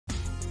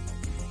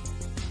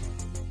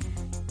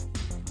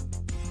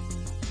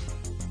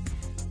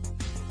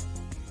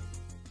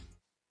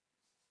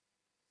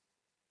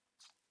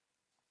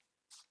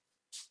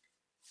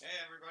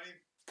everybody.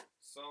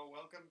 So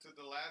welcome to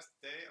the last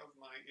day of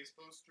my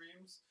ISPO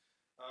streams.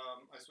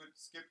 I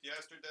skipped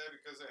yesterday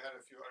because I had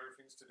a few other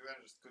things to do and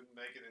I just couldn't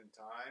make it in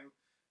time.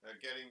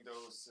 Getting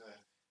those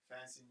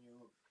fancy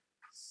new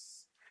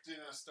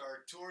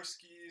Dynastar Tour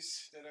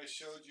skis that I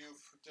showed you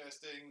for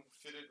testing,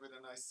 fitted with a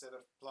nice set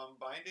of plum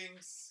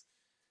bindings.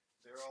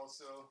 They're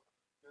also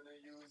going to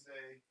use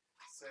a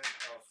set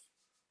of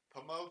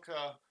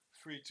Pomoka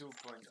 3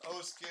 2.0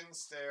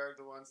 skins. They are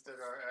the ones that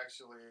are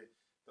actually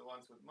the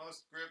ones with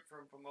most grip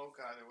from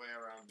Pomoka. They weigh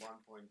around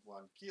 1.1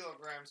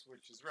 kilograms,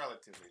 which is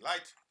relatively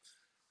light.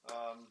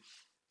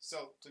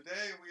 So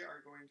today we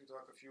are going to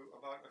talk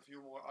about a few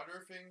more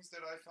other things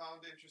that I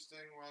found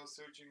interesting while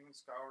searching and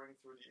scouring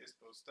through the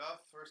ISPO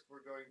stuff. First,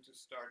 we're going to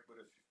start with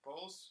a few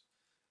polls.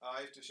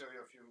 I have to show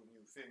you a few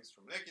new things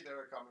from Lecky that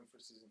are coming for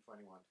season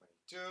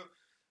 21-22.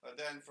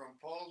 Then from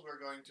polls,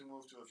 we're going to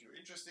move to a few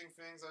interesting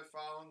things I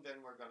found. Then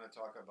we're going to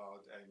talk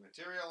about a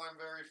material I'm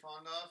very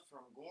fond of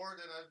from Gore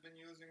that I've been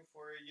using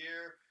for a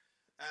year.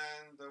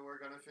 And we're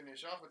going to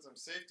finish off with some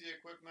safety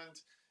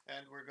equipment.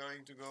 And we're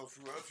going to go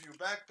through a few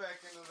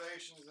backpack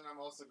innovations. And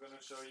I'm also going to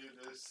show you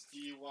this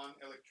E1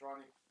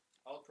 electronic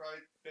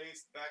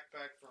ultralight-based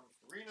backpack from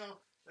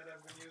Ferrino that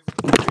I've been using.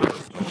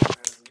 It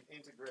has an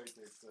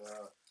integrated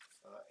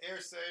air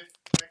safe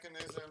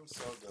mechanism,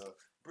 so the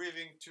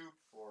breathing tube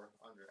for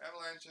under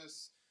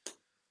avalanches.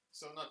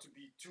 So not to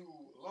be too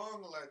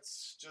long,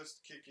 let's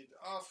just kick it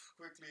off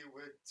quickly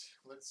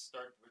let's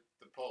start with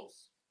the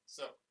poles.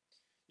 So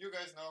you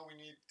guys know we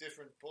need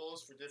different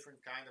poles for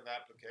different kind of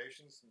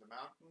applications in the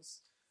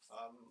mountains.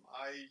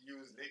 I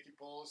use Lecky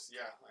poles.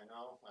 Yeah, I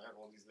know, I have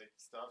all these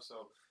Lecky stuff.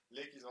 So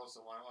Lecky is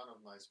also one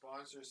of my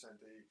sponsors, and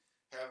they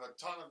have a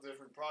ton of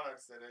different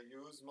products that I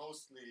use.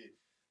 Mostly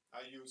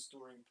I use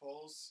touring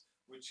poles,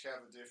 which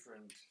have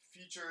different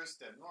features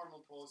than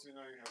normal poles. You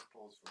know, you have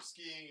poles for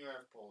skiing, you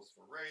have poles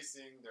for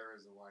racing. There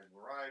is a wide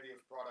variety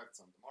of products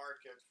on the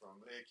market,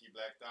 from Lecky,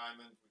 Black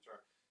Diamond, which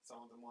are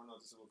some of the more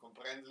noticeable.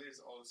 Comprendli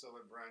is also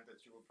a brand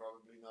that you will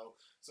probably know.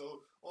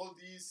 So all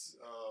these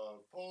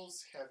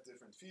poles have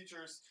different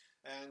features,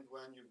 and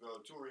when you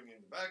go touring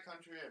in the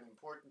backcountry, an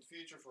important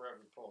feature for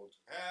every pole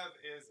to have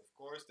is, of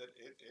course, that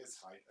it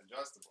is height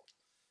adjustable.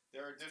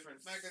 There are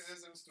different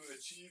mechanisms to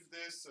achieve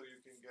this, so you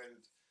can get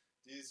it.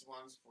 These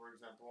ones, for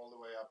example, all the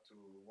way up to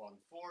 140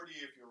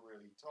 if you're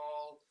really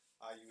tall.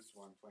 I use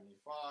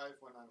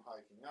 125 when I'm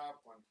hiking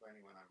up,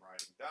 120 when I'm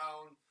riding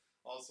down.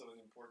 Also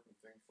an important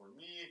thing for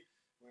me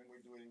when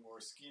we're doing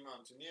more ski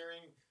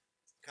mountaineering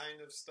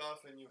kind of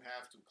stuff and you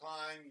have to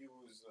climb,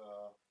 use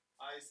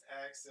ice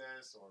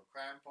access or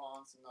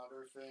crampons and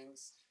other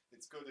things.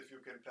 It's good if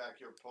you can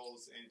pack your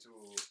poles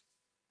into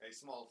a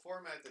small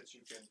format that you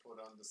can put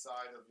on the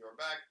side of your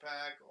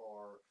backpack,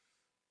 or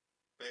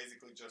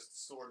basically just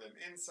store them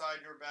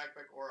inside your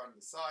backpack or on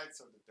the side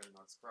so that they're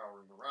not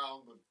scouring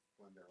around, but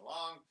when they're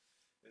long,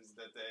 is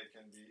that they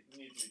can be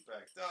neatly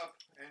packed up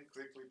and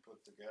quickly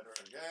put together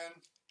again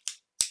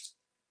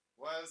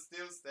while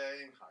still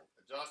staying height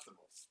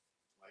adjustable,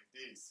 like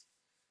these.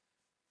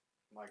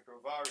 Micro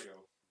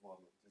Vario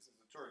model. This is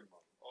a touring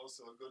model.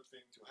 Also a good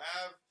thing to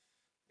have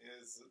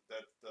is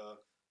that the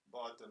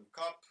bottom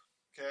cup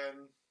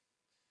can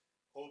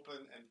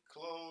open and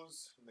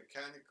close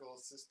mechanical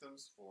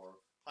systems for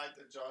height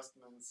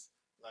adjustments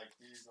like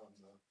these on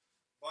the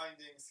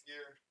bindings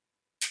here,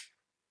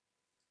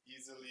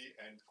 easily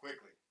and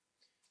quickly.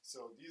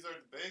 So these are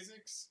the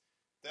basics.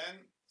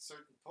 Then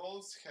certain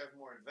poles have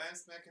more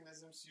advanced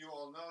mechanisms. You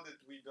all know that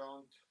we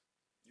don't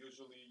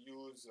usually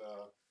use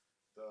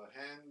the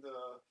hand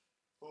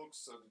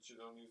hooks, so that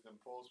you don't use them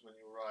poles when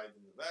you ride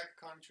in the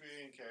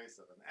backcountry in case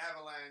of an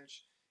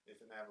avalanche. If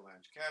an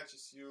avalanche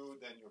catches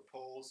you, then your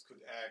poles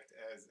could act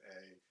as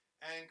an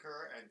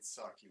anchor and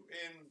suck you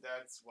in.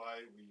 That's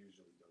why we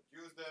usually don't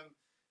use them.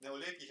 Now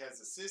Lecky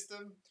has a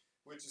system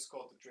which is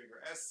called the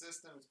Trigger S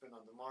system. It's been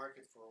on the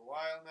market for a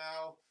while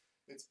now.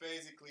 It's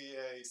basically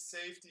a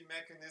safety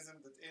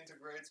mechanism that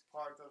integrates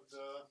part of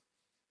the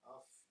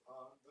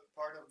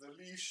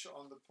leash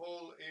on the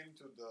pole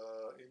into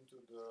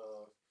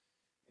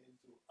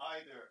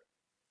either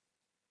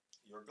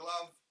your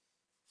glove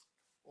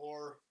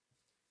or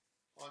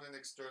on an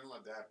external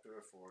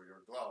adapter for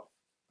your glove.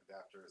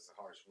 Adapter is a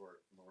harsh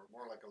word,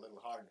 more like a little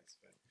harness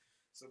thing.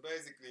 So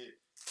basically,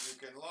 you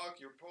can lock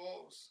your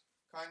poles,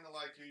 kind of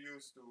like you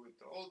used to with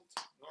the old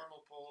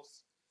normal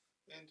poles,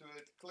 into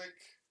it, click,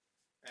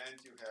 and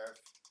you have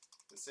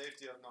the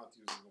safety of not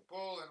using the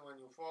pole, and when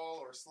you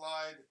fall or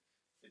slide,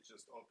 it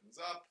just opens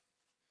up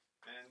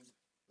and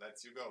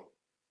lets you go.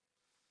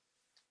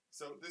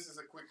 So this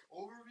is a quick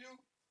overview.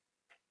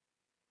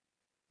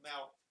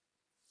 Now,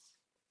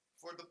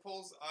 for the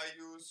poles I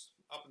use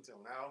up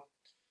until now,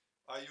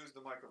 I use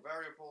the Micro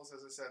Vario poles, as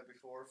I said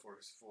before, for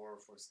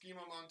ski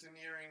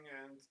mountaineering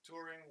and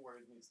touring where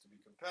it needs to be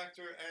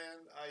compactor,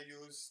 and I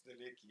use the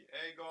Lecky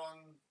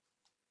Agon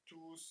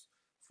tools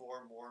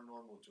for more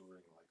normal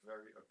touring, like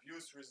very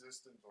abuse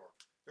resistant, or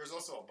there's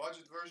also a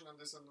budget version of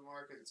this on the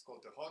market. It's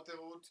called the Hotte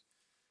Route.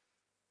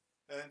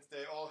 And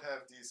they all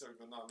have these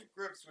ergonomic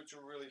grips, which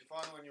are really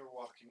fun when you're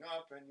walking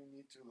up and you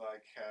need to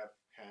like have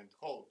hand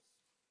holds.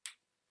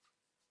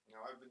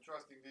 Now I've been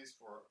trusting these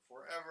for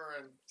forever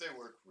and they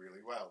work really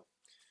well.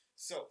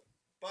 So,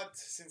 but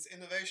since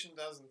innovation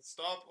doesn't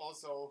stop,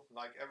 also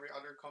like every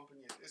other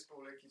company at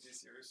ISPO, Lecky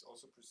this year is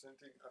also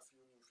presenting a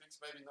few new things.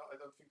 Maybe not, I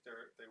don't think they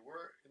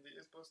were in the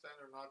ISPO stand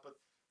or not, but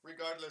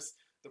regardless,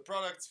 the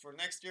products for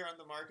next year on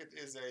the market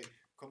is a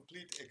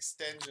complete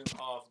extension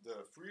of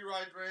the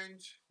freeride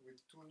range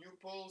with two new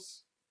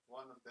poles.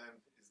 One of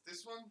them is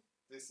this one.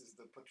 This is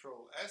the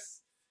Patrol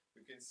S.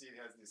 You can see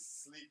it has this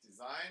sleek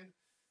design.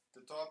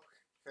 The top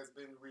has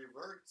been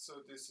reworked,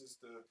 so this is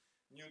the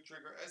new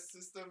Trigger S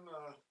system.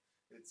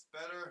 It's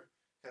better,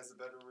 has a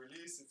better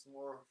release. It's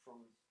more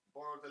from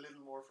borrowed a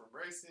little more from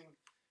racing.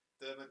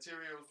 The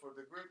material for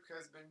the grip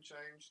has been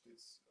changed.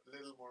 It's a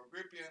little more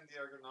grippy and the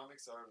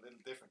ergonomics are a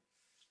little different.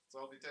 So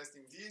I'll be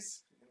testing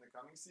these in the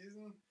coming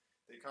season.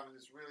 They come in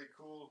this really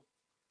cool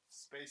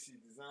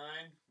spacey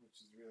design, which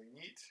is really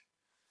neat.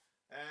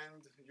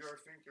 And I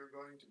think you're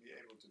going to be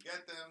able to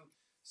get them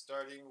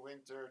starting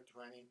winter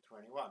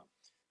 2021.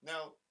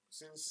 Now,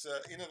 since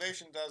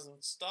innovation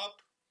doesn't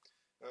stop,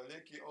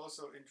 Lecky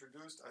also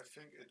introduced, I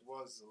think it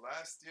was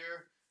last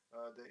year,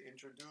 they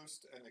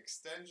introduced an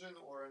extension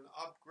or an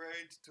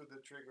upgrade to the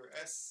Trigger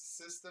S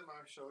system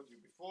I showed you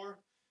before.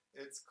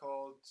 It's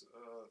called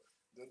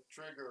the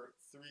Trigger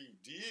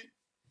 3D.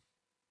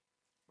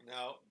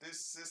 Now, this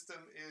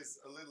system is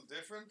a little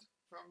different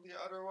from the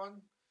other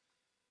one.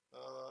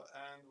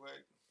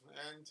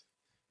 And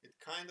it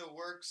kind of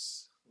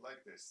works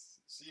like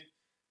this. See?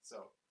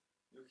 So,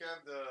 you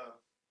have the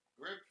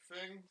grip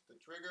thing, the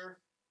trigger,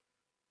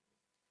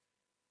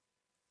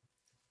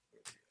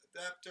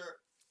 adapter,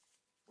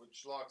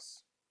 which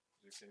locks,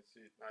 as you can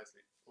see it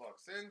nicely,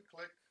 locks in,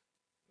 click,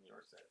 and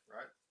you're safe,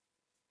 right?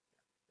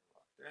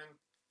 Yeah,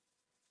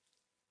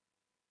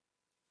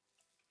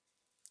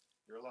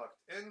 you're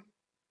locked in,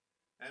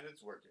 and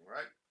it's working,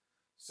 right?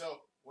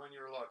 So when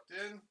you're locked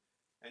in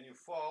and you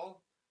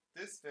fall,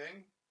 this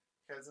thing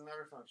has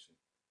another function.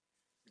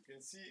 You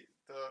can see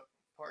the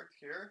part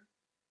here,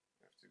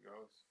 I have to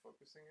go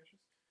focusing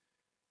issues,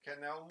 can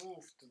now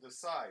move to the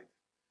side.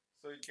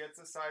 So it gets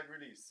a side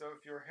release. So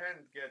if your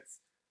hand gets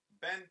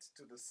bent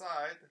to the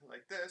side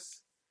like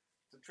this,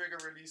 the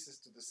trigger releases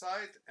to the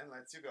side and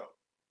lets you go.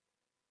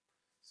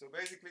 So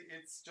basically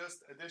it's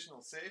just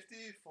additional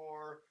safety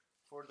for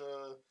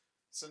the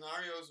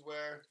scenarios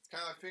where,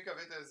 kind of think of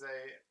it as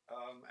a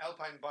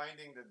alpine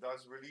binding that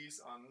does release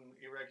on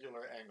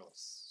irregular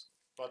angles,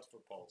 but for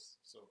poles.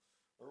 So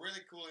a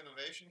really cool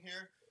innovation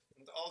here.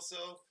 And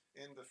also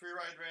in the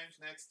freeride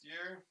range next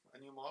year, a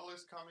new model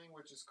is coming,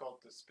 which is called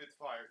the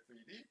Spitfire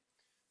 3D.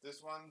 This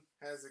one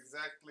is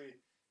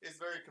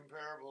very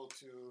comparable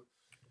to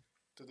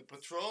the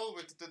Patrol,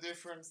 with the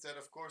difference that,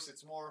 of course,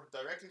 it's more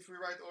directly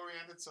freeride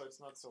oriented, so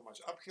it's not so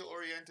much uphill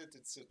oriented.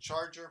 It's a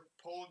charger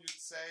pole, you'd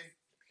say.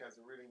 It has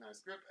a really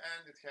nice grip,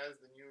 and it has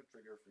the new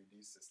Trigger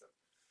 3D system.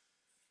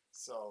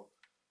 So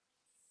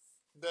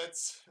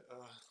that's,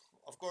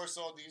 of course,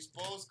 all these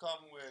poles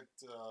come with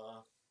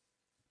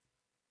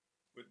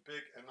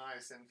big and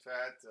nice and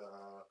fat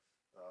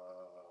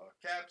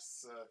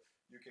caps.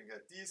 You can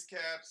get these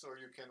caps, or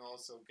you can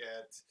also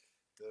get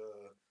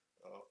the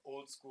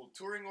old school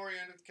touring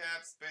oriented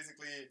caps.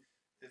 Basically,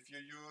 if you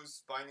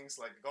use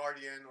bindings like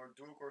Guardian or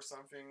Duke or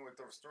something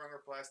with a stronger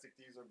plastic,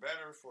 these are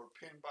better. For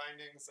pin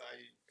bindings,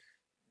 I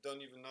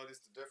don't even notice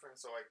the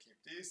difference, so I keep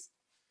these.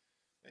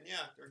 And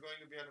yeah, they're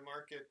going to be on the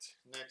market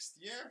next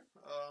year.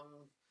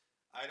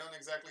 I don't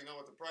exactly know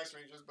what the price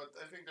range is, but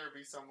I think there'll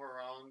be somewhere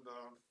around,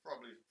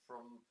 probably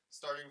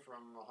starting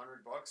from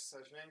 $100,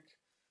 I think.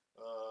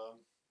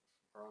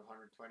 Around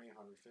 120,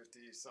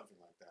 150, something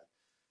like that.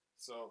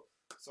 So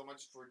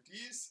much for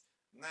these.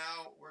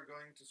 Now we're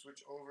going to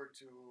switch over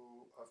to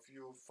a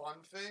few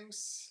fun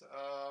things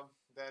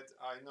that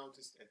I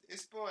noticed at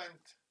ISPO, and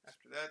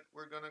after that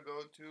we're gonna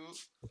go to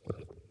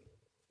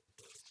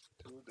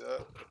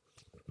the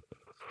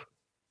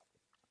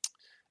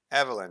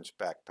avalanche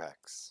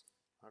backpacks.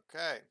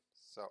 Okay,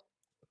 so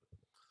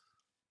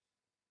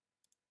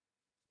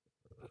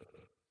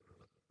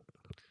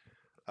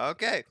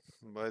okay,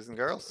 boys and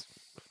girls,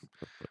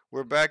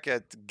 we're back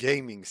at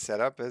gaming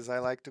setup, as I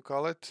like to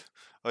call it.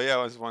 Oh yeah,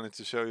 I just wanted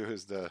to show you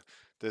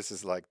this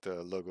is like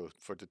the logo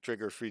for the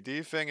Trigger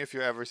 3D thing, if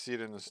you ever see it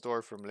in a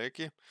store from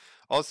Lecky.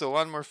 Also,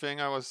 one more thing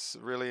I was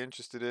really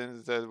interested in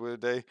is that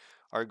they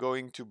are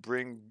going to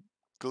bring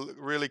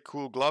really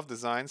cool glove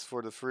designs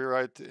for the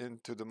freeride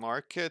into the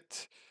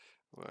market.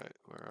 Wait,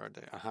 where are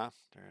they?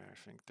 There, I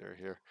think they're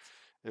here.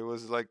 It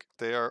was like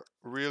they are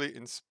really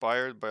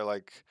inspired by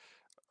like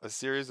a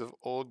series of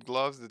old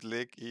gloves that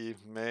Lecky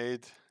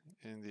made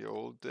in the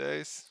old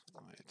days.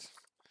 Wait.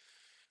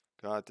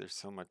 God, there's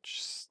so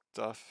much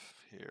stuff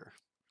here.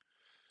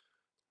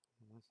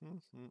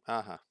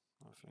 I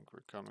think we're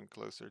coming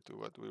closer to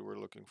what we were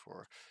looking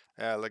for.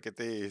 Yeah, look at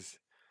these.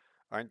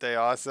 Aren't they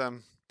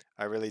awesome?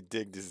 I really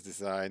dig this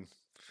design.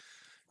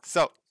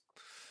 So,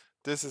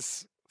 this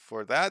is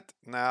for that.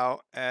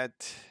 Now,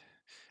 at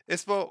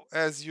ISPO,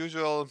 as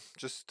usual,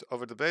 just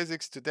over the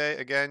basics. Today,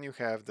 again, you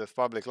have the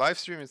public live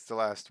stream. It's the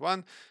last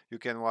one. You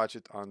can watch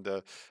it on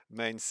the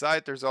main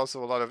site. There's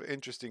also a lot of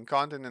interesting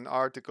content and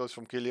articles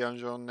from Kylian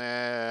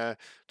Jornet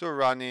to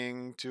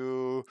running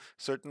to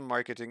certain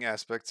marketing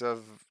aspects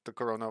of the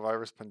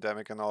coronavirus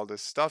pandemic and all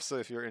this stuff. So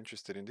if you're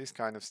interested in this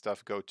kind of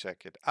stuff, go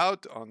check it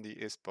out on the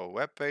ISPO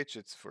webpage.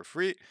 It's for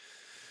free.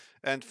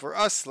 And for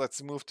us,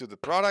 let's move to the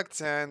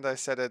products. And I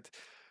said it,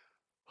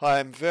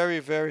 I'm very,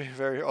 very,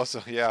 very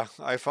also, yeah,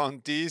 I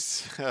found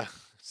these,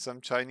 some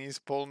Chinese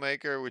pole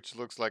maker, which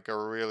looks like a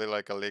really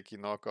like a Leaky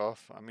knockoff.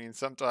 I mean,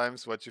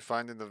 sometimes what you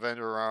find in the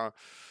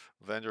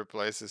vendor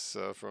places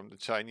from the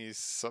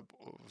Chinese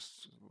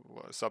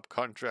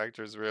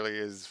subcontractors really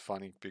is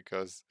funny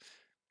because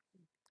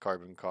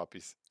carbon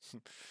copies.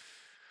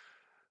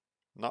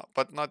 Not,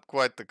 but not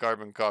quite the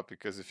carbon copy,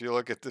 because if you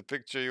look at the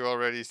picture, you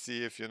already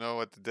see, if you know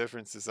what the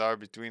differences are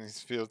between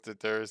these fields, that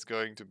there is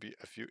going to be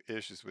a few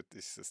issues with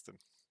this system.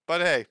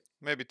 But hey,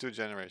 maybe 2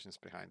 generations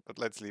behind, but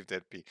let's leave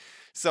that be.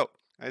 So,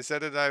 I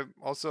said that I'm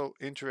also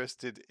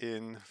interested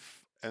in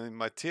a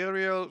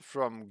material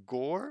from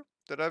Gore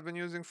that I've been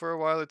using for a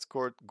while. It's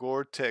called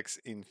Gore-Tex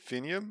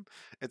Infinium.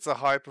 It's a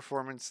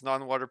high-performance,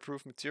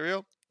 non-waterproof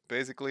material.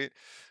 Basically,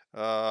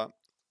 uh,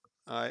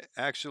 I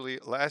actually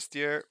last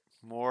year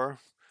more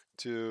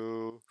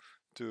to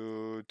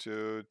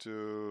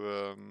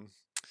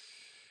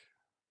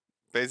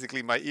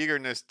basically my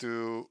eagerness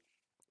to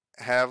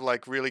have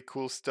like really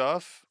cool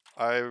stuff.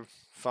 I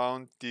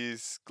found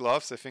these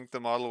gloves. I think the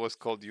model was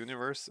called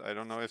Universe. I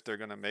don't know if they're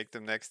gonna make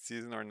them next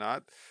season or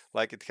not.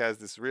 Like, it has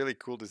this really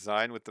cool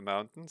design with the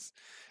mountains,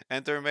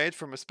 and they're made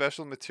from a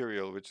special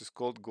material which is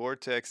called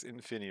Gore-Tex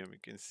Infinium. You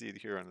can see it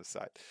here on the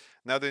side.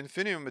 Now, the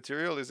Infinium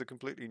material is a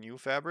completely new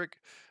fabric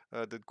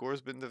that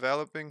Gore's been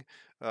developing.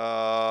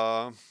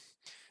 Uh,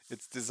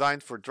 it's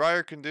designed for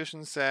drier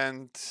conditions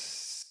and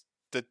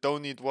that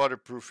don't need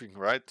waterproofing,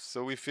 right?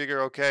 So we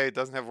figure, okay, it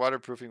doesn't have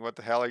waterproofing. What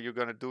the hell are you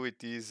gonna do with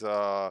these,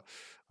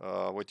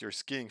 with your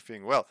skiing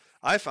thing? Well,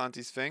 I found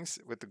these things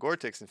with the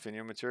Gore-Tex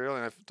Infinium material,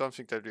 and I don't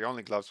think they're the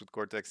only gloves with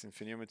Gore-Tex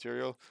Infinium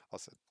material.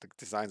 Also, the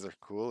designs are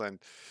cool, and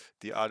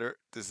the other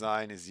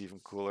design is even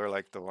cooler,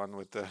 like the one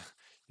with the,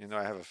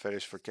 I have a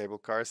fetish for cable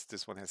cars.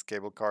 This one has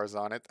cable cars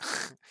on it.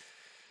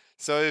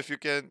 So if you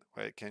can,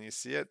 wait, can you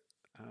see it?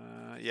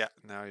 Yeah,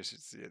 now you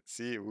should see it.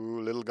 See, ooh,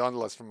 little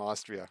gondolas from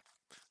Austria.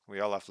 We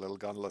all have little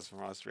gondolas from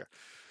Austria.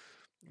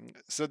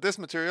 So this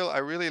material I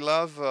really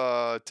love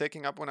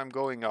taking up when I'm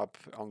going up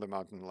on the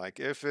mountain. Like,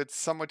 if it's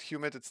somewhat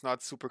humid, it's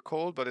not super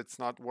cold, but it's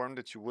not warm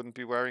that you wouldn't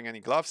be wearing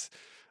any gloves.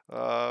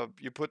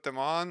 You put them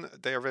on,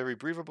 they are very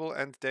breathable,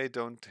 and they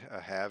don't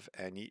have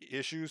any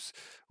issues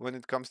when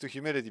it comes to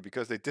humidity,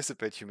 because they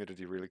dissipate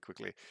humidity really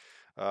quickly.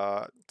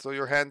 So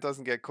your hand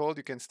doesn't get cold,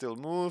 you can still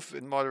move.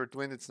 In moderate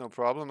wind, it's no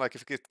problem. Like,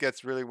 if it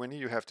gets really windy,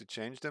 you have to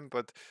change them.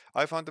 But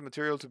I found the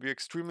material to be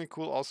extremely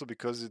cool also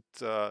because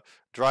it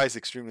dries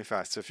extremely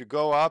fast. So if you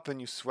go up and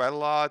you sweat a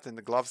lot and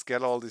the gloves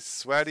get all this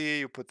sweaty,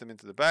 you put them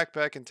into the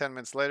backpack, and 10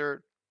 minutes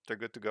later, they're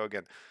good to go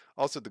again.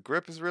 Also, the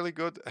grip is really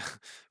good.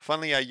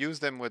 Funnily, I use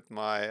them with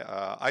my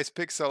ice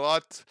picks a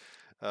lot.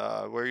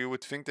 Where you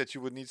would think that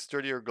you would need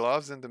sturdier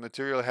gloves, and the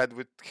material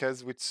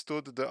has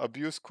withstood the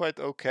abuse quite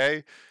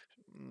okay.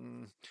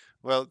 Mm,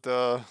 well,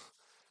 the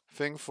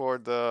thing for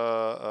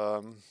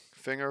the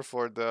finger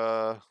for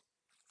the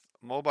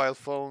mobile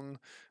phone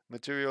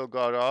material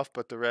got off,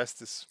 but the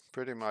rest is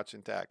pretty much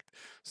intact.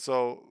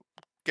 So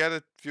get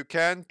it if you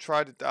can,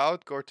 try it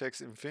out.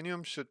 Gore-Tex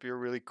Infinium should be a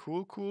really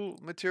cool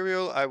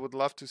material. I would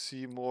love to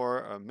see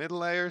more middle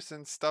layers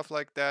and stuff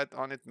like that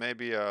on it.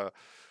 Maybe a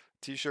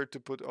t-shirt to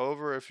put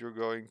over if you're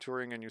going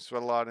touring and you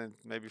sweat a lot, and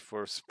maybe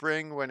for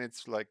spring when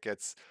it's like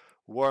gets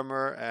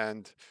warmer,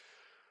 and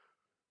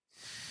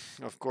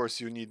of course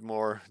you need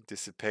more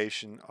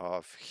dissipation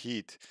of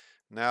heat.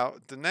 Now,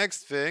 the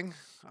next thing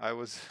I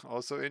was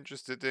also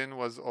interested in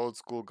was old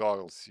school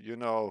goggles.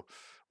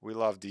 We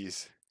love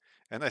these.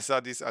 And I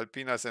saw these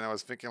Alpinas and I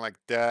was thinking like,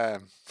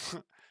 damn,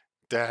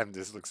 damn,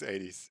 this looks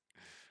 80s.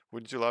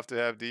 Wouldn't you love to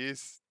have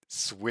these?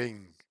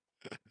 Swing.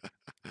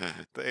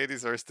 The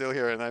 80s are still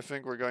here, and I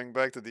think we're going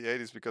back to the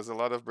 80s because a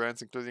lot of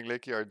brands, including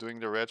Lecky, are doing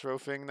the retro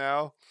thing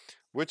now,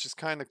 which is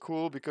kind of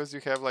cool because you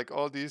have like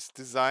all these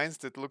designs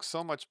that look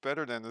so much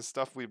better than the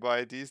stuff we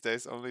buy these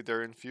days, only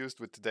they're infused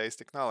with today's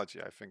technology.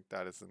 I think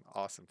that is an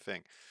awesome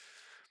thing.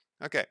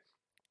 Okay,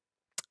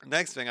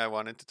 next thing I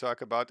wanted to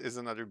talk about is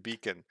another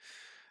beacon.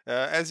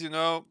 As you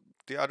know,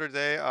 the other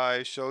day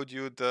I showed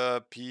you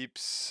the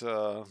Peeps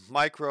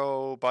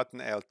Micro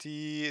Button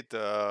LT,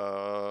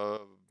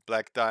 the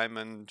Black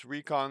Diamond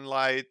Recon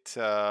Light,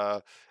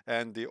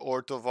 and the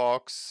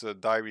Orthovox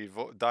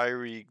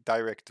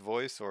Direct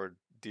Voice, or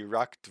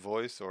Direct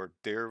Voice, or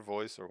Dear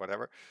Voice, or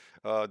whatever.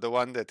 The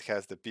one that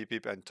has the beep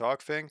beep and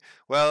talk thing.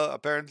 Well,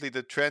 apparently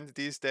the trend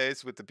these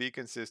days with the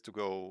beacons is to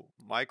go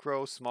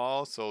micro,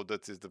 small, so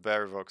that is the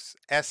Verivox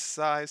S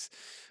size.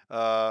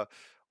 Uh,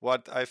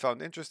 What I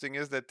found interesting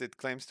is that it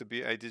claims to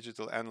be a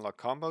digital analog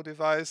combo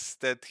device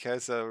that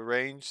has a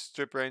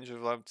strip range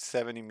of about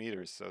 70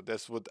 meters. So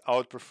this would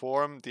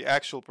outperform the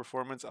actual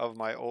performance of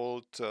my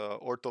old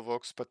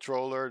Orthovox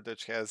Patroller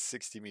that has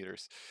 60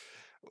 meters.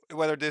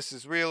 Whether this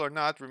is real or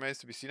not remains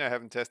to be seen. I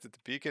haven't tested the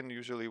beacon.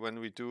 Usually, when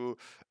we do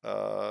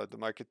the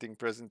marketing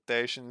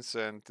presentations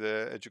and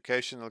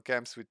educational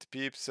camps with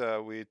peeps,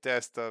 we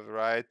test a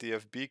variety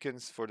of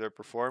beacons for their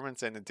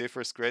performance, and it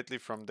differs greatly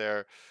from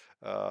their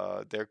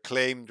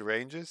claimed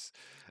ranges.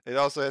 It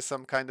also has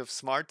some kind of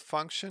smart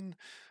function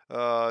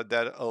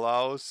that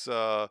allows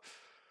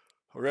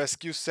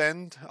rescue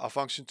send, a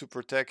function to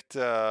protect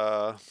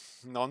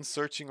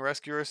non-searching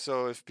rescuers.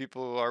 So if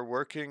people are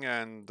working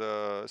and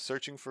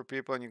searching for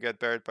people and you get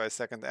buried by a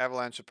second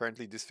avalanche,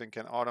 apparently this thing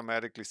can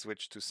automatically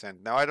switch to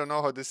send. Now I don't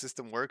know how this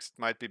system works. It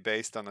might be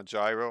based on a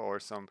gyro or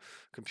some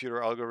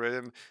computer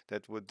algorithm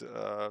that would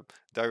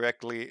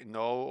directly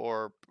know,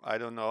 or I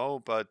don't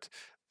know, but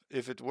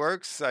if it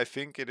works, I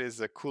think it is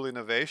a cool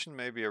innovation,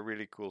 maybe a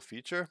really cool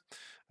feature.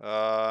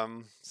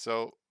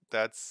 So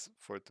that's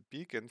for the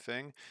beacon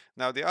thing.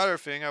 Now, the other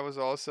thing I was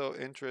also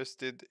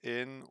interested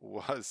in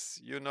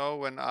was,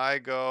 when I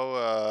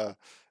go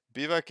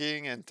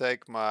bivouacking and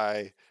take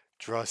my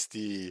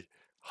trusty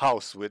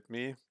house with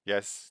me.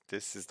 Yes,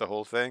 this is the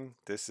whole thing.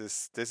 This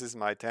is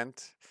my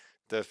tent,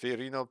 the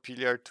Ferino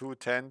Pilar 2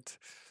 tent,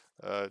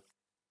 uh,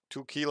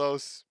 2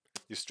 kilos.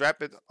 You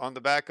strap it on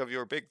the back of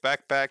your big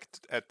backpack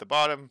at the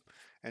bottom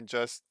and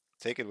just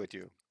take it with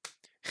you.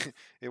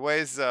 It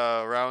weighs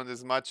around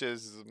as much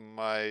as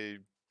my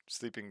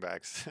sleeping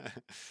bags.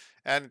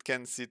 And it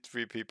can seat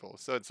 3 people.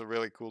 So it's a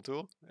really cool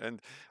tool.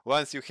 And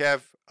once you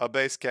have a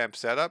base camp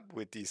setup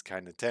with these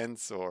kind of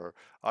tents or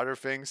other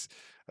things,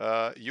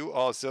 you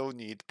also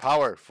need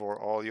power for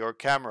all your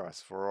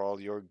cameras, for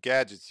all your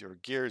gadgets, your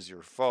gears,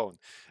 your phone.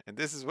 And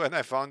this is when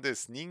I found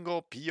this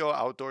Ningo Pio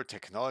Outdoor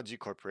Technology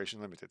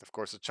Corporation Limited. Of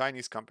course, a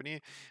Chinese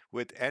company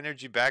with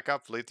energy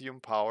backup,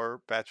 lithium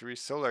power, battery,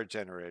 solar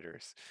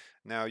generators.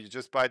 Now you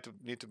just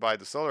need to buy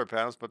the solar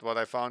panels, but what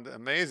I found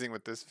amazing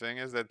with this thing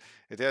is that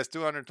it has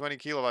 220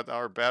 kilowatt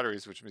hour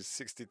batteries, which means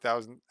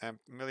 60,000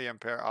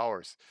 milliampere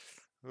hours.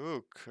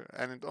 Ook,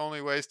 and it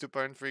only weighs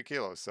 2.3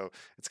 kilos. So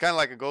it's kind of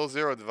like a Goal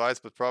Zero device,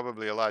 but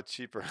probably a lot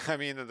cheaper. I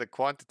mean, the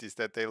quantities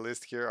that they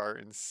list here are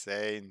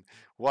insane.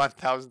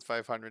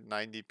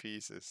 1,590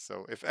 pieces.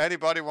 So if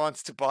anybody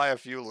wants to buy a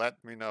few,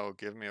 let me know.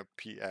 Give me a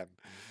PM.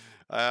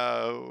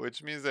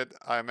 Which means that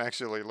I'm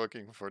actually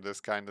looking for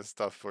this kind of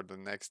stuff for the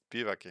next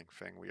bivouacking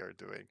thing we are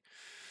doing.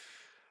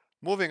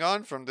 Moving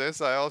on from this,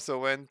 I also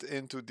went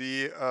into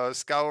the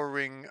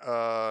scouring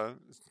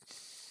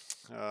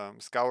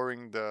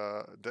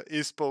the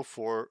ISPO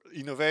for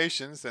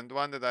innovations, and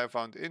one that I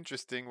found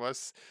interesting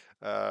was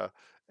uh,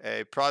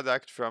 a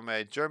product from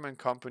a German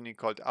company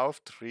called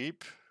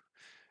Auftrieb,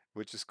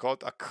 which is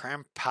called a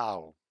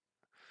crampau.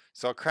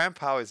 So a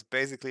crampau is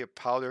basically a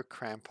powder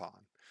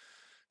crampon.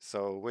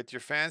 So with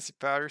your fancy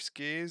powder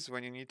skis,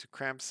 when you need to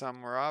cramp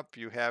somewhere up,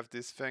 you have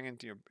this thing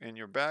in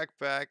your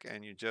backpack,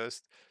 and you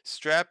just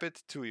strap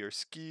it to your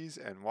skis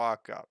and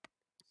walk up.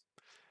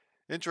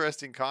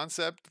 Interesting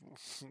concept.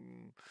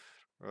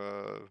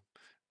 uh,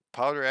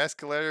 Powder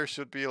escalator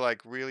should be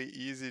like really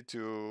easy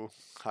to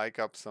hike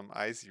up some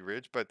icy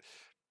ridge, but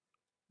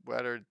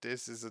whether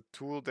this is a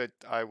tool that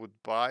I would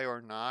buy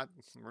or not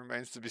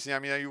remains to be seen. I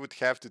mean, you would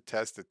have to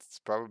test it. It's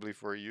probably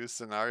for a use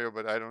scenario,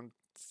 but I don't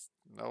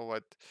know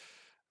what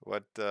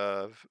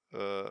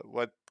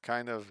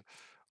kind of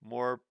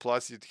more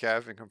plus you'd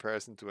have in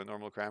comparison to a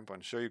normal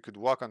crampon. Sure, you could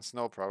walk on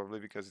snow probably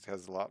because it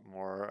has a lot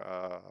more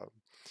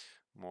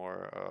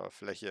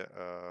fläche,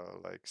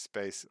 like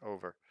space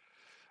over.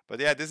 But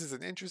yeah, this is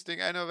an interesting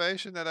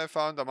innovation that I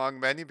found among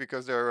many,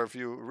 because there are a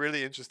few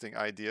really interesting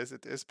ideas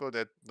at ISPO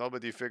that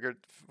nobody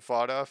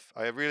thought of.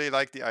 I really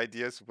like the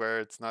ideas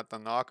where it's not a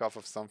knockoff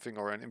of something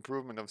or an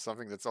improvement of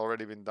something that's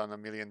already been done a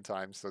million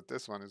times. So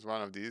this one is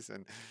one of these,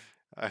 and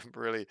I'm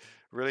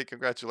really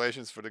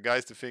congratulations for the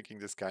guys to thinking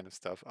this kind of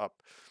stuff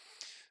up.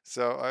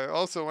 So I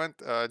also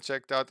went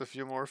checked out a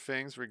few more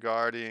things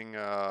regarding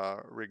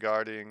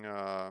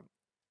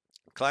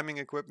climbing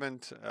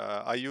equipment.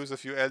 I use a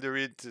few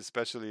Elderid,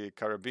 especially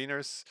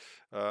carabiners.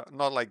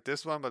 Not like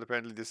this one, but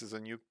apparently this is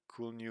a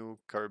cool new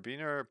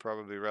carabiner,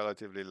 probably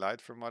relatively light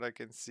from what I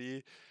can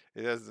see.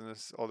 It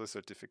has all the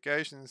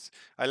certifications.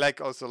 I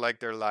also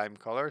like their lime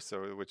color,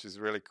 so which is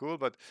really cool.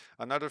 But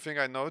another thing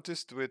I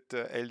noticed with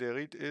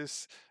Elderid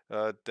is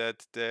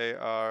that they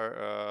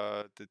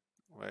are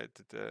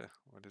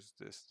what is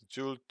this?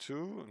 Joule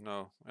 2?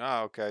 No.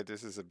 Okay.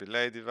 This is a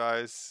belay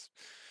device.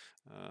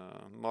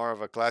 More of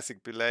a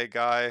classic belay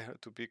guy,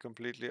 to be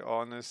completely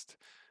honest.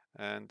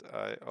 And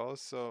I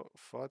also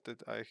thought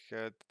that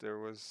there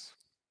was,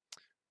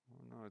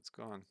 oh no, it's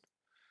gone.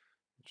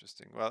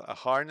 Interesting. Well, a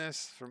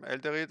harness from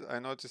Elderid. I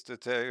noticed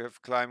that they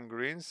have climb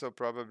green, so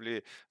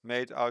probably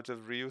made out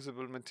of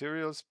reusable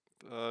materials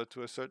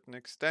to a certain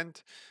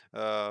extent.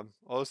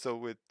 Also,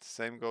 with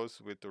same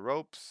goes with the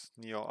ropes.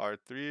 Neo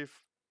R3,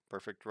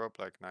 perfect rope,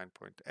 like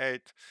 9.8.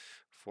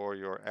 for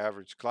your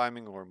average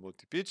climbing or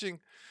multi-pitching.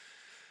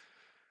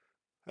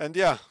 And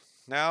yeah,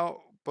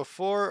 now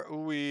before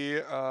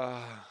we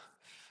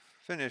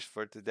finish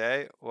for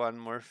today, one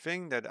more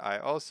thing that I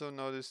also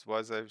noticed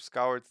was I've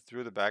scoured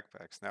through the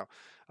backpacks. Now,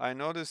 I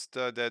noticed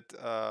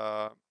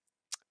that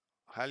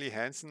Hallie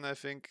Hansen, I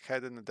think,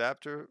 had an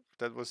adapter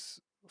that was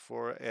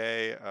for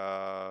a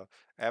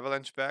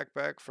avalanche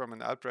backpack from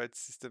an upright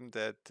system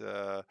that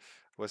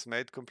was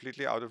made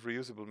completely out of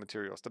reusable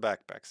materials, the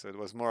backpack. So it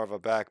was more of a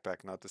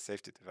backpack, not a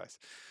safety device.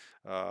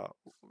 Uh,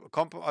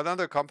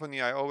 Another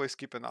company I always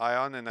keep an eye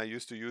on and I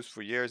used to use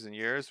for years and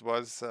years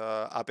was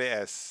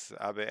ABS.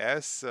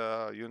 ABS,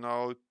 a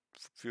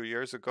few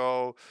years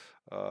ago,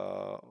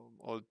 uh,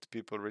 old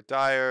people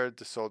retired,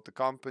 sold the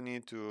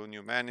company to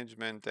new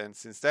management, and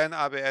since then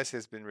ABS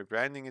has been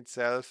rebranding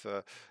itself,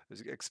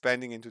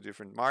 expanding into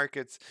different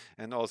markets,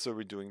 and also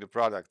redoing the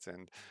products.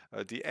 And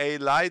the A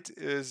Lite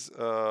is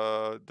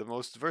the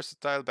most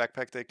versatile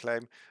backpack, they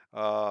claim.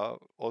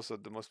 Also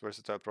the most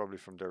versatile probably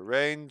from their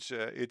range.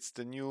 It's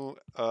the new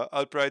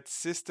upright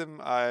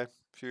system. A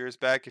few years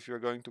back, if you're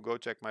going to go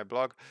check my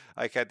blog,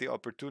 I had the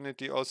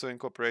opportunity also in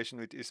cooperation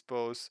with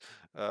ISPO's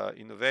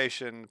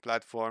innovation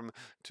platform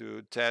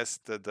to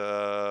test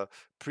the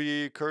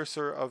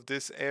precursor of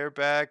this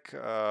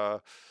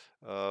airbag.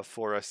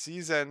 For a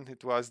season,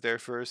 it was their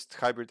first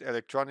hybrid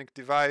electronic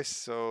device.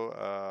 So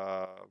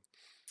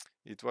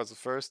it was the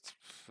first.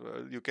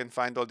 You can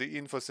find all the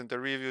infos and the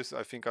reviews,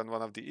 I think, on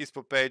one of the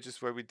ISPO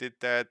pages where we did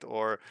that,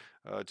 or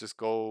just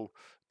go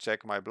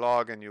check my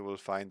blog and you will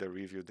find a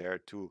review there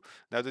too.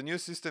 Now, the new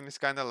system is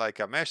kind of like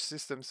a mesh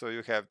system, so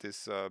you have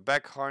this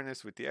back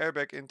harness with the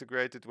airbag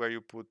integrated where you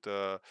put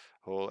the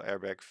whole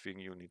airbag thing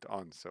unit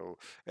on. So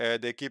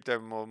they keep their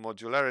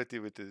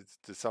modularity with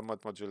the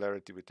somewhat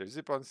modularity with their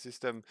zip-on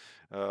system.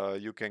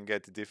 You can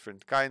get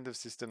different kind of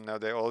system. Now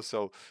they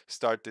also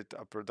started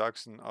a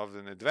production of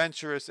an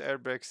adventurous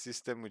airbag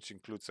system, which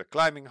includes a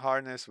climbing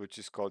harness, which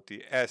is called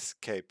the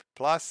Escape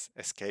Plus.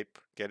 Escape,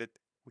 get it?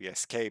 We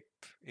escape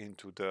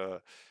into the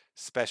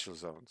special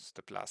zones,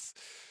 the plus.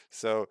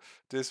 So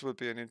this will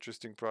be an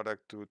interesting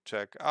product to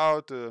check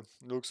out.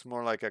 Looks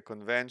more like a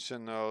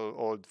conventional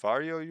old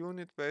Vario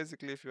unit,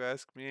 basically, if you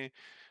ask me.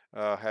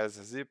 Has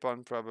a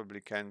zip-on,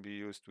 probably can be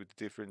used with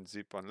different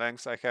zip-on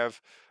lengths. I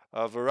have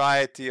a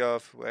variety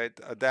of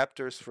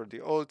adapters for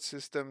the old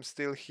system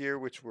still here,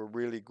 which were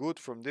really good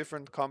from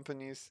different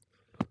companies.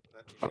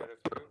 Let me share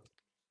a few.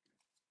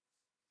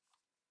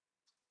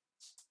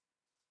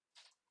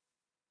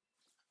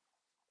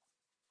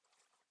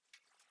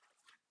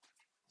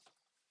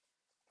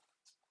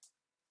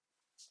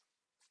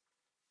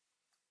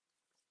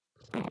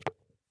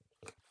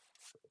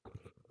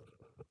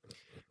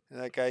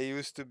 Like I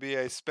used to be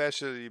a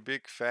especially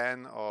big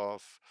fan uh,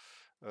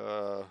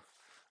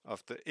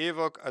 of the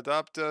Evoc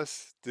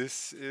adapters.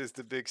 This is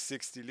the big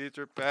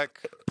 60-liter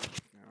pack.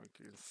 You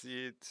can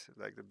see it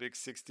like the big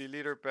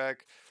 60-liter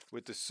pack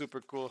with the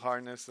super cool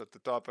harness at the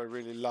top. I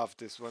really love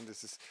this one.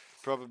 This is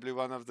probably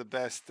one of the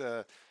best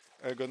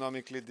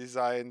ergonomically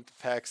designed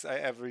packs I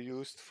ever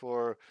used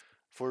for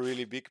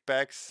really big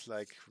packs,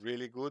 like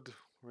really good,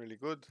 really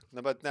good.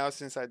 No, but now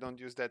since I don't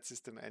use that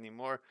system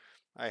anymore,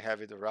 I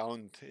have it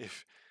around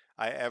if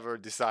I ever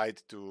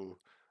decide to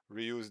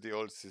reuse the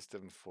old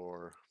system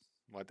for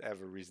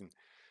whatever reason,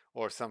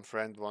 or some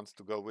friend wants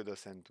to go with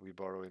us and we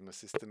borrow him a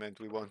system and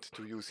we want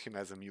to use him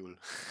as a mule.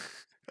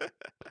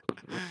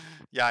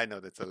 Yeah, I know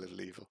that's a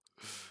little evil.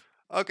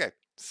 Okay,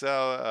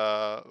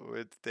 so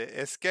with the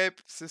escape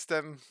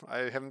system,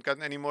 I haven't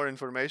gotten any more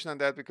information on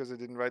that because I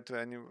didn't write to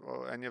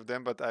any of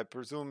them, but I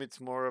presume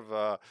it's more of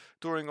a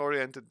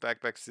touring-oriented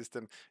backpack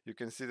system. You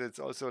can see that it's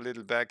also a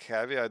little back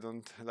heavy. I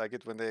don't like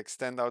it when they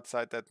extend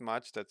outside that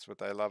much. That's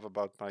what I love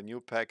about my new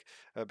pack,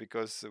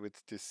 because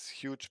with this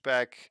huge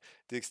pack,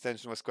 the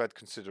extension was quite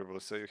considerable.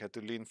 So you had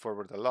to lean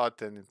forward a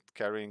lot, and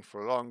carrying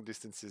for long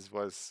distances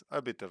was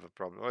a bit of a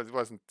problem. It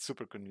wasn't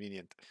super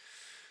convenient.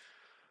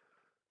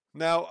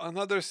 Now,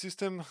 another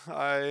system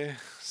I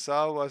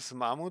saw was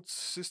Mammoth's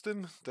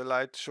system, the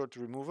light short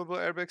removable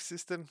airbag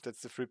system.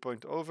 That's the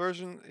 3.0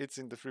 version. It's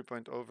in the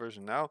 3.0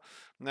 version now.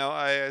 Now,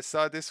 I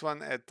saw this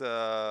one at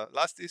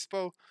last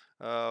ISPO,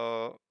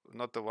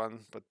 not the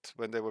one, but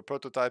when they were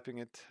prototyping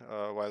it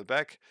a while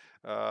back.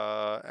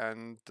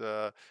 And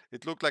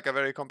it looked like a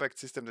very compact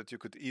system that you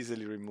could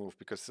easily remove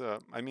because,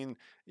 I mean,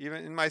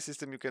 even in my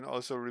system, you can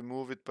also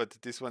remove it, but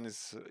this one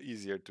is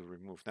easier to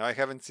remove. Now, I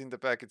haven't seen the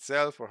pack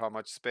itself or how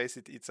much space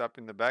it eats up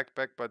in the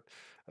backpack, but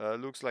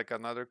looks like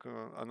another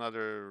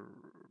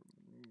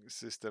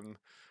system,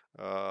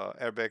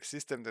 airbag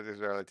system that is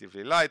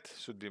relatively light,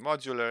 should be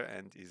modular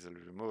and easily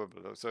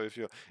removable. So if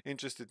you're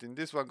interested in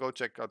this one, go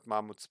check out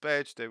Mammoth's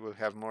page. They will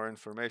have more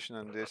information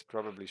on this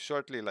probably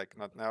shortly, like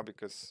not now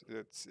because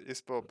it's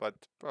ISPO, but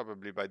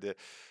probably by the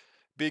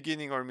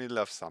beginning or middle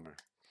of summer.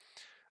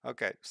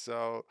 Okay,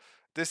 so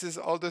this is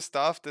all the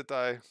stuff that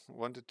I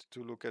wanted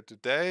to look at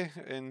today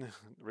in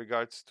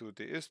regards to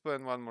the ISPO.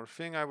 And one more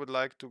thing I would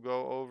like to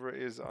go over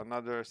is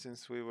another,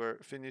 since we were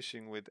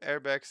finishing with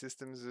airbag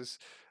systems, is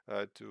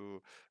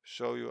to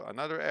show you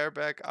another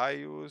airbag I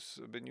use.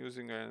 I've been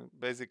using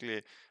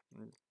basically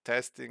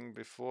testing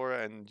before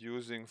and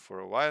using for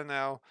a while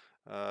now.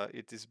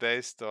 It is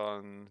based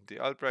on the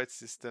Albright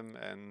system,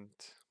 and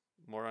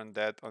more on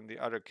that on the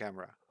other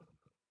camera.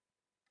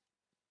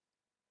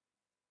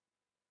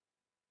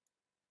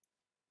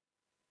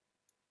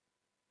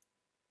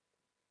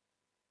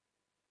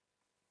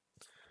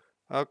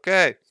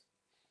 Okay,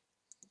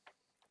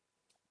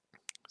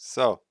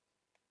 so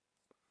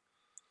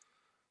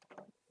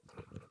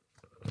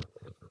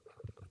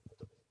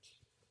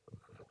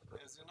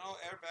as you know,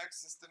 airbag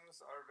systems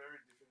are very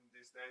different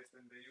these days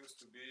than they used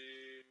to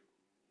be,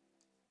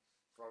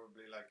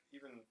 probably like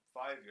even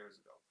 5 years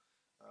ago.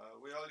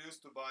 We all used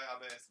to buy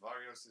ABS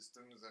Vario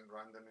systems and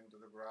run them into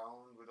the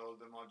ground with all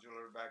the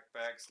modular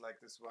backpacks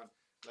like this one,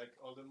 like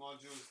all the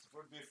modules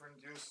for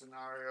different use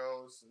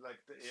scenarios,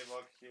 like the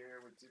Evoc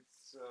here with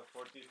its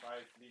 45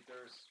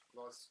 liters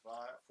plus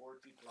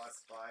 40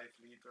 plus 5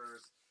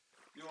 liters.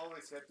 You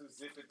always had to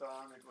zip it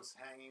on, it was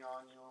hanging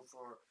on you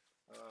for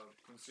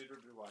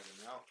considerably wider.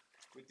 Now,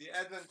 with the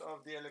advent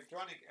of the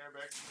electronic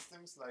airbag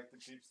systems like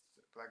the cheap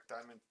Black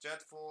Diamond Jet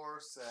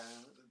Force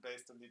and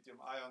based on lithium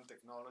ion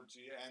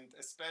technology, and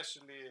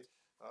especially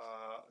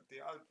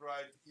the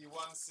Albright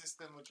E1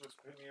 system, which was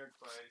premiered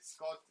by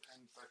Scott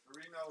and by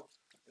Ferrino.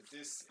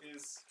 This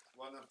is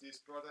one of these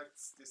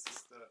products. This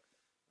is the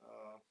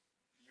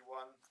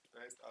E1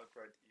 based,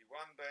 Albright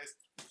E1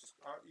 based, which is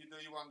the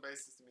E1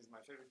 based system is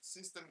my favorite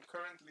system.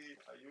 Currently,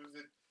 I use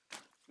it.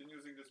 Been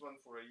using this one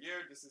for a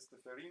year. This is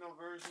the Ferrino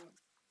version,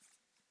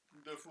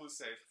 the full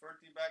safe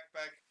 30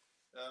 backpack.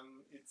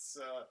 It's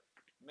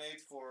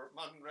made for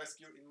mountain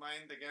rescue in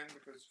mind again,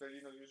 because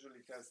Ferrino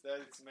usually has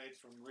that. It's made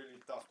from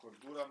really tough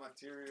cordura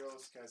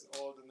materials, has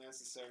all the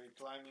necessary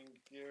climbing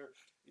gear.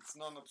 It's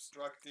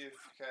non-obstructive,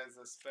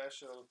 has a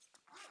special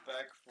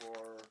bag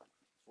for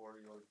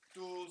your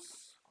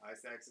tools,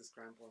 ice axes,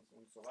 crampons,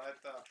 and so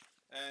weiter.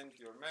 And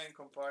your main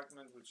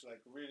compartment, which like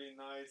really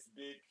nice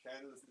big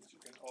handles that you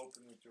can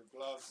open with your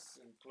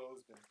gloves and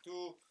close them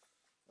too.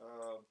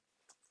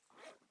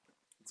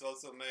 It's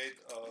also made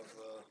of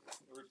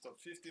riptop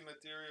 50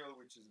 material,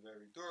 which is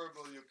very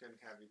durable. You can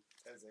have it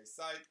as a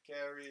side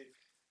carry,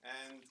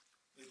 and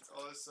it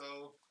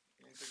also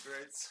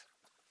integrates,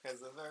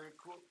 has a very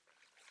cool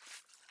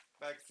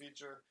back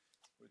feature,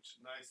 which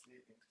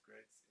nicely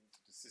integrates into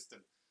the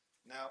system.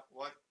 Now,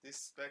 what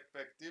this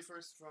backpack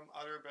differs from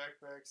other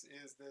backpacks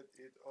is that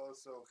it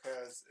also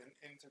has an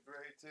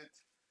integrated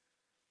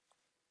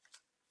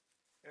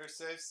air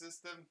safe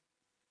system.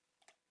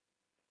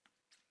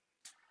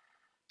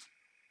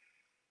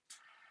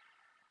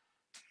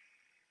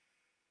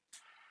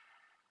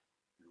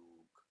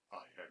 Luke,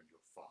 I am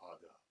your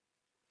father.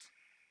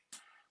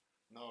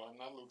 No, I'm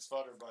not Luke's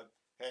father, but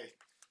hey,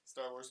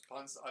 Star Wars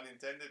puns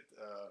unintended.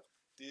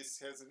 This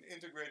has an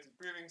integrated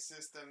breathing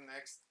system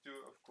next to,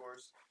 of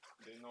course,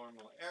 the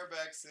normal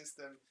airbag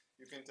system.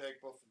 You can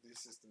take both of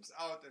these systems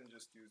out and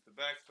just use the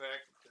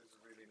backpack. There's a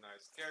really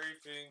nice carry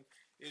thing.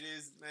 It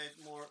is made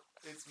more,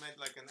 it's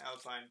made like an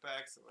alpine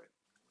pack. So wait,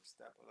 I'll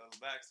step a little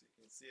back so you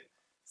can see it.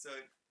 So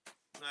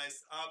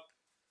nice up,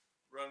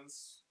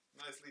 runs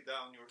nicely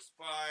down your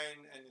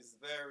spine, and is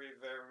very,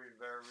 very,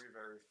 very,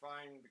 very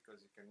fine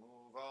because you can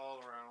move all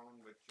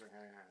around with your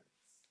hands.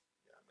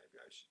 Yeah, maybe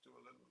I should do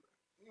a little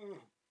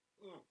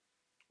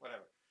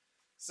whatever.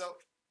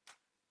 So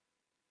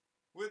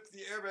with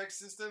the airbag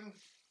system,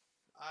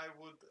 I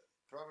would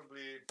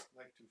probably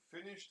like to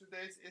finish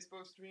today's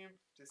ISPO stream.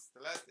 This is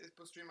the last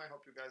ISPO stream. I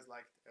hope you guys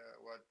liked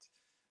what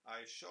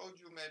I showed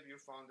you. Maybe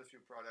you found a few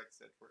products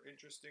that were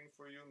interesting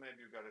for you. Maybe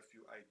you got a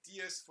few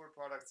ideas for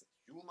products that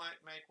you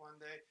might make one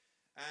day.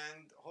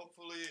 And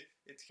hopefully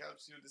it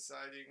helps you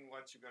deciding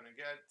what you're going to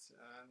get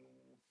and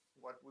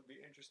what would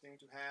be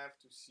interesting to have,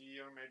 to see,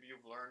 or maybe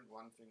you've learned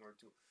one thing or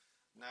two.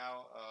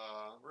 Now,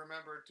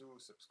 remember to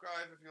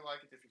subscribe if you like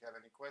it. If you have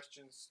any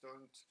questions,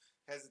 don't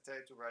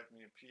hesitate to write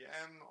me a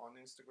PM on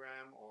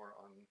Instagram or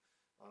on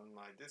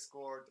my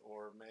Discord,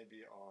 or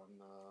maybe on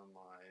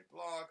my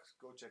blog.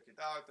 Go check it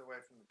out,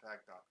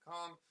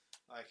 awayfromthepack.com.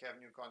 I have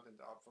new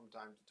content up from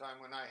time to time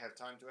when I have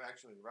time to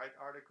actually write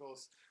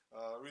articles.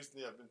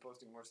 Recently, I've been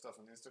posting more stuff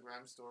on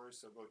Instagram stories,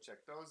 so go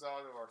check those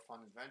out, of our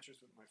fun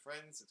adventures with my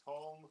friends at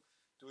home,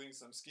 doing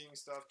some skiing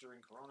stuff during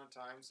Corona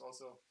times.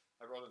 Also,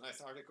 I wrote a nice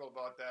article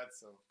about that,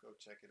 so go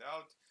check it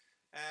out.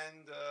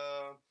 And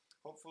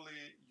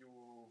hopefully you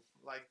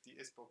like the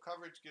ISPO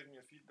coverage. Give me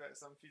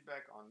some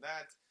feedback on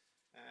that.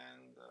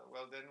 And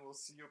well, then we'll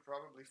see you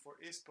probably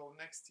for ISPO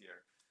next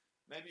year.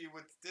 Maybe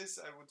with this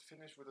I would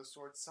finish with a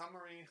short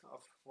summary of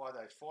what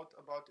I thought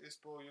about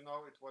ISPO. You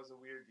know, it was a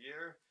weird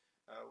year.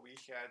 We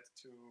had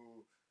to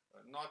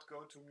not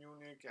go to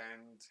Munich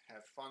and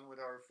have fun with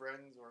our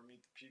friends or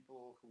meet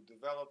people who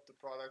develop the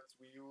products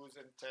we use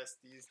and test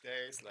these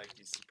days, like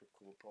these super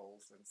cool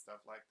poles and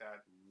stuff like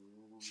that.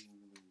 Ooh.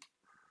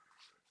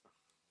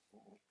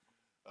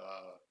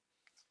 Uh,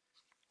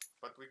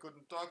 but we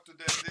couldn't talk to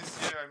them this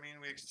year. I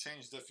mean, we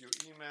exchanged a few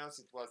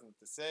emails. It wasn't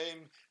the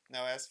same.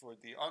 Now, as for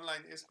the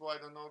online ISPO, I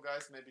don't know,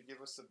 guys. Maybe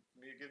give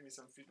me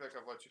some feedback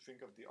of what you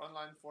think of the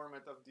online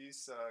format of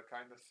these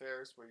kind of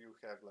fairs, where you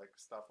have like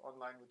stuff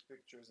online with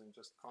pictures and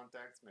just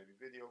contacts, maybe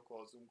video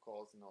calls, Zoom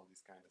calls, and all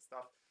this kind of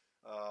stuff.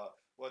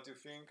 What do you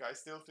think? I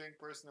still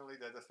think personally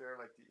that a fair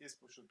like the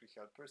ISPO should be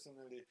held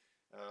personally.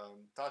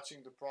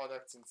 Touching the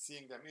products and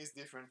seeing them is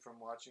different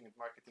from watching at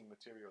marketing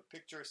material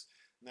pictures.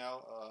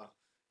 Now,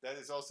 that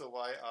is also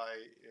why I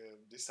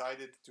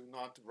decided to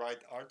not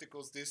write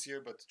articles this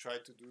year, but try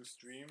to do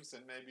streams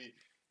and maybe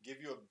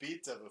give you a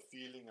bit of a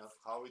feeling of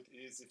how it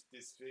is if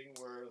this thing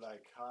were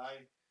like,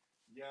 hi,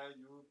 yeah,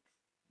 you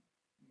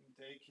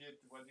take it,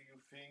 what do you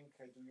think?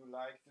 Do you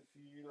like the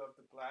feel of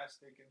the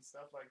plastic and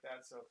stuff like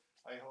that? So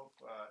I hope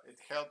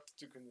it helped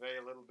to convey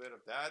a little bit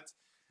of that,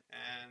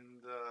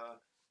 and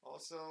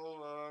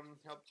also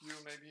helped you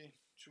maybe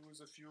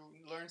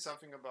learn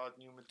something about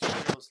new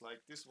materials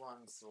like this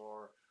ones,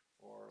 or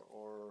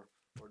or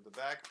or the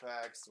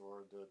backpacks,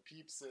 or the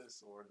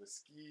peepses, or the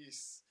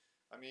skis.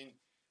 I mean,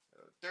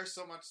 there's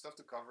so much stuff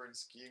to cover in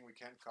skiing. We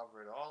can't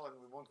cover it all, and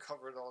we won't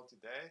cover it all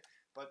today.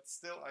 But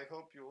still, I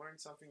hope you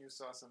learned something. You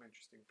saw some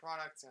interesting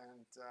products,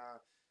 and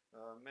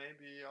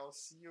maybe I'll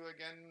see you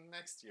again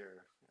next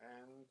year.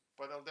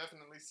 But I'll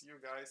definitely see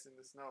you guys in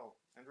the snow.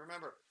 And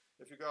remember,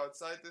 if you go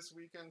outside this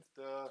weekend,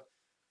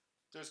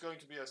 there's going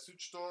to be a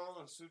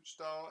Suchstau,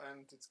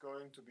 and it's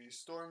going to be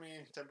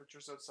stormy.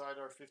 Temperatures outside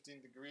are 15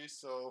 degrees,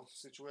 so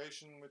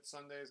situation with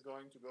Sunday is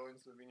going to go in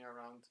Slovenia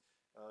around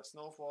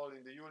snowfall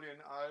in the Julian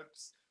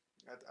Alps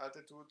at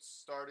altitudes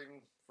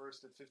starting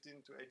first at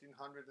 15 to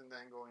 1800 and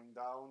then going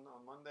down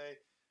on Monday,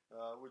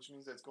 which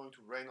means that it's going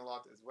to rain a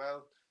lot as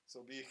well.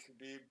 So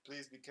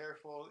please be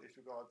careful if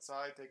you go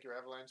outside. Take your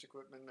avalanche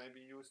equipment,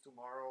 maybe use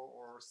tomorrow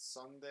or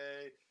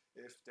Sunday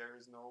if there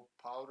is no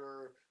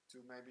powder, to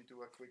maybe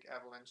do a quick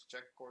avalanche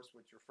check course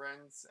with your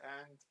friends,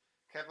 and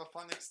have a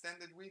fun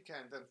extended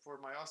weekend. And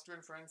for my Austrian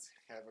friends,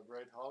 have a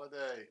great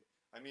holiday.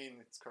 I mean,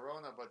 it's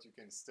Corona, but you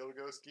can still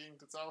go skiing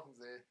to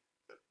Zauchensee.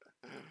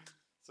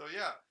 So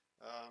yeah,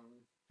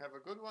 have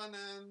a good one,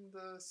 and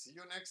see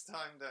you next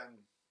time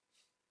then.